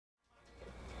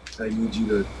I need you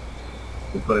to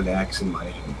put an axe in my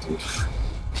hand, dude.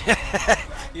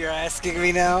 You're asking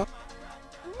me now?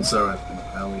 It's alright,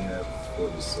 I only have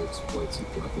 46 points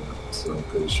of weapon, so I'm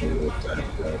pretty sure that I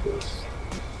got this.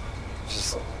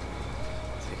 Just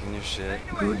taking your shit.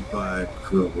 Goodbye,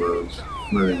 cruel world.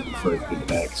 Learning to fight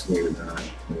the axe near die.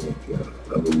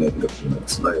 I will never up the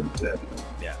next life dead.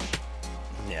 Yeah.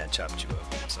 Yeah, I chopped you up.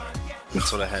 I'm sorry.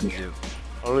 That's what I had to do.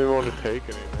 I don't even want to take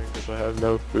anything because I have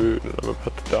no food and I'm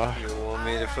about to die. You want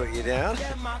me to put you down?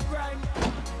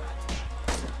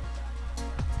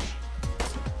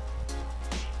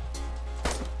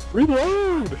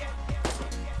 Reload!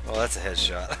 Well, that's a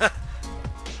headshot.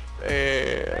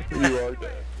 Damn, you are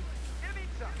dead.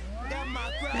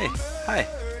 Hey, hi.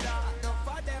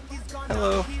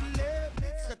 Hello.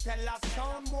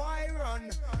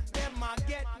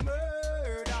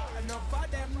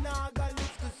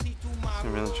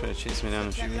 They're really trying to chase me down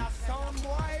and shoot me.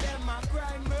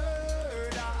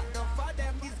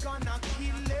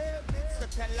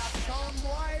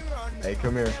 Hey,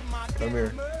 come here. Come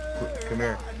here. Come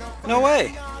here. No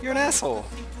way! You're an asshole.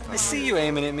 I see you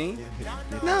aiming at me.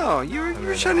 No, you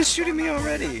were trying to shoot at me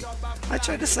already. I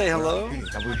tried to say hello.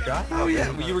 Have we shot? Oh yeah,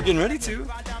 well, you were getting ready to.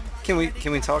 Can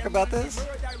we talk about this?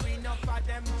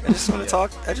 I just want to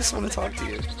talk. I just want to talk to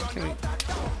you. Can we?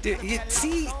 Dude, you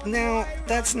see now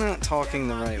that's not talking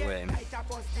the right way,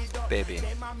 baby.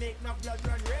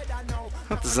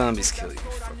 Hope the zombies kill you,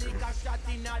 fucker.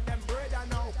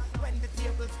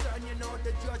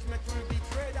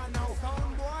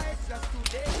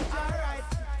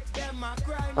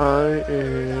 I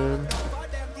am...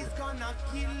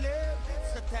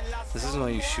 This is why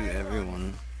you shoot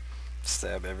everyone.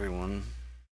 Stab everyone.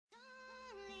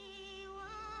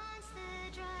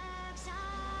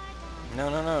 No,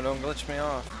 no, no, don't glitch me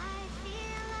off.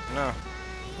 No.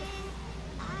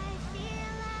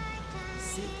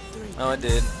 Oh, it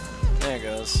did. There it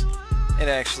goes. It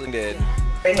actually did.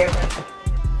 Right here.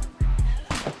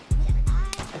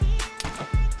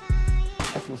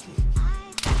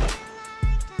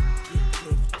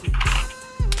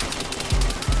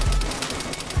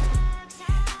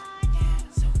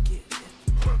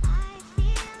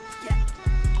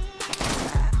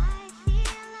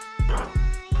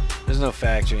 There's no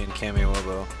factory in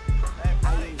Kamiobo.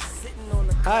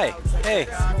 Hi. Hey.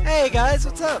 Hey guys,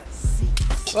 what's up?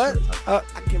 What?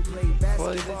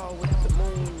 What is it?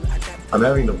 I'm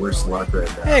having the worst luck right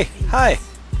now. Hey. Hi.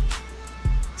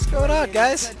 What's going on,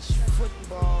 guys?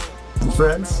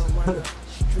 Friends?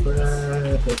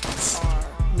 Friends.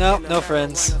 No, no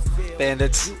friends.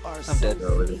 Bandits. I'm dead.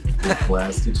 No, they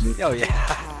blasted you. Oh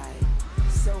yeah.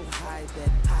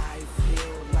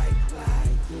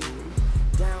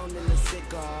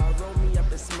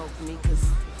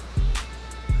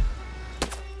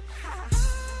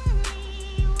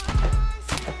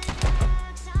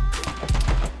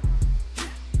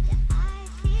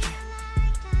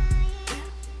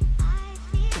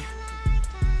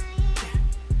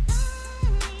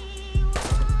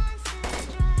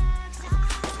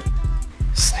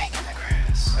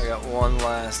 I got one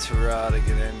last hurrah to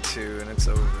get into and it's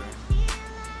over.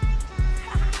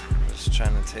 Just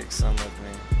trying to take some with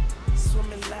me.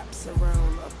 Swimming laps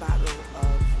around a bottle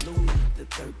of Louis the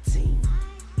 13th.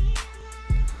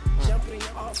 Jumping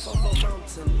off of a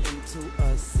mountain into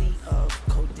a sea of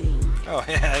codeine. Oh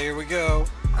yeah, here we go.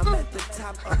 I'm at the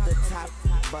top of the top,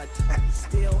 but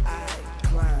still I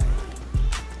climb.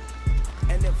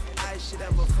 And if I should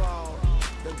ever fall,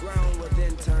 the ground will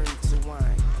then turn to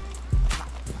wine.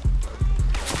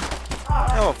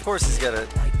 Oh, of course he's got a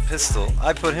pistol.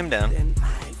 I put him down.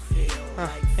 Oh,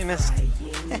 he missed.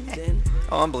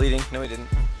 Oh, I'm bleeding. No, he didn't.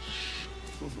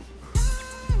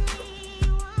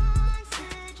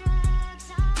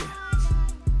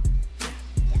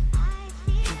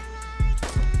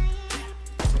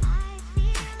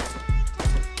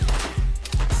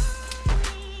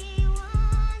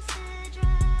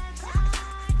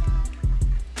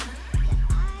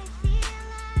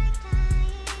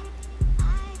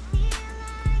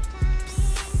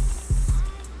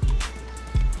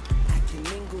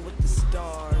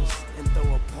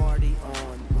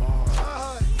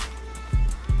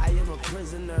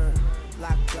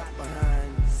 Locked up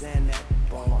behind Xanax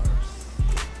bars.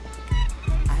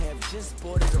 I have just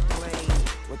boarded a plane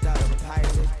without a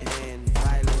pilot, and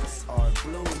violets are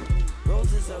blue,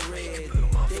 roses are red,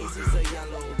 daisies are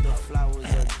yellow, the flowers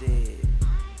are dead.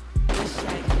 Wish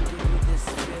I could give you this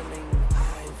feeling I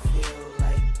feel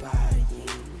like buying.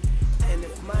 And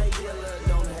if my dealer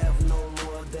don't have no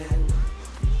more than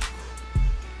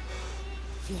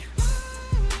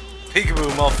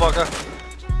Peekaboo Mo Fucka.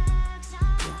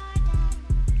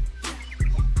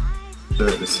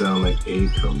 Starting to sound like a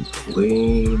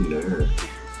complainer.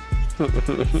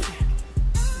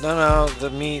 No, the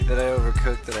meat that I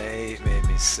overcooked that I ate made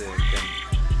me sick,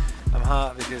 and I'm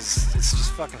hot because it's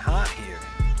just fucking hot here.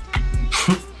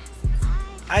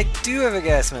 I do have a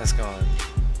gas mask on,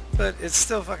 but it's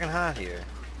still fucking hot here.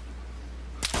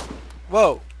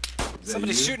 Whoa!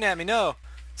 Somebody's shooting at me, no!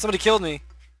 Somebody killed me!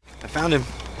 I found him.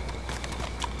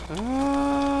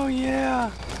 Oh, yeah!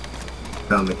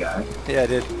 Found the guy. Yeah, I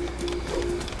did.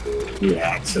 You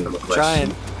asking him a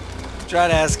question. Trying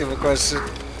to ask him a question.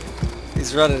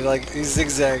 He's running like, he's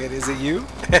zigzagging. Is it you?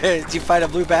 Did you find a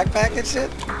blue backpack and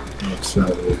shit? I'm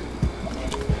sorry.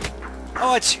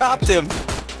 Oh, I chopped him!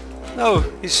 No,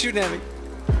 he's shooting at me.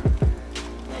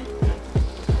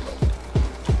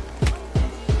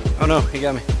 Oh no, he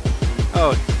got me.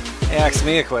 Oh, he asked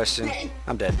me a question.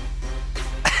 I'm dead.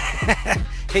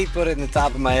 He put it in the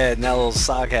top of my head and that little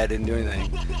sock hat didn't do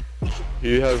anything.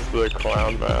 He has the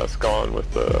clown mask on with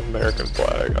the American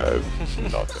flag. I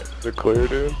have nothing. Is it clear,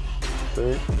 dude? See?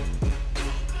 Well,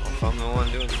 if I'm the one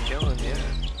doing the killing, yeah.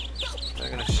 They're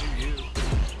gonna shoot you.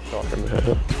 Talking to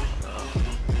him.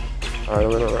 Alright,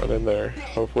 I'm gonna run in there.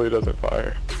 Hopefully he doesn't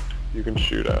fire. You can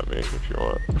shoot at me if you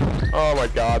want. Oh my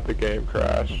god, the game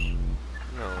crashed.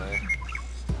 No way.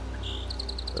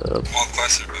 One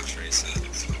question about Fray said.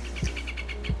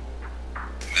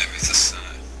 Maybe it's a sign.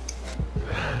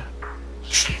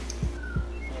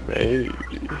 Maybe.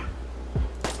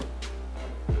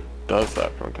 Does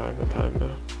that from time to time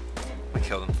though. I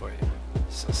killed him for you.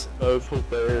 So sick. That was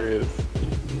hilarious.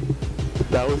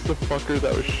 That was the fucker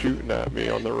that was shooting at me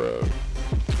on the road.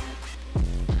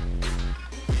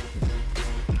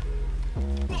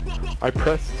 I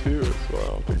pressed 2 as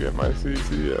well to get my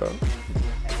CC out.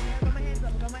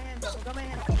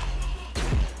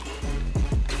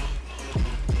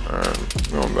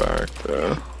 Alright, going back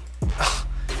to...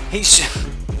 He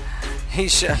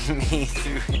shot me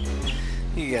through.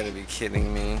 You gotta be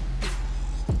kidding me.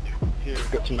 Here,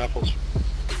 got some apples.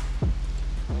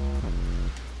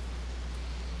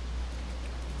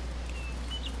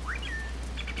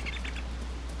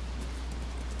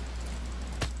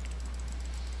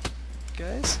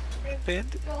 Guys?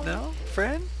 Bandit? No?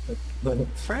 Friend?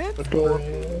 Friend? What's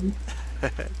going on?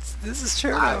 This is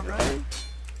Cherno, right?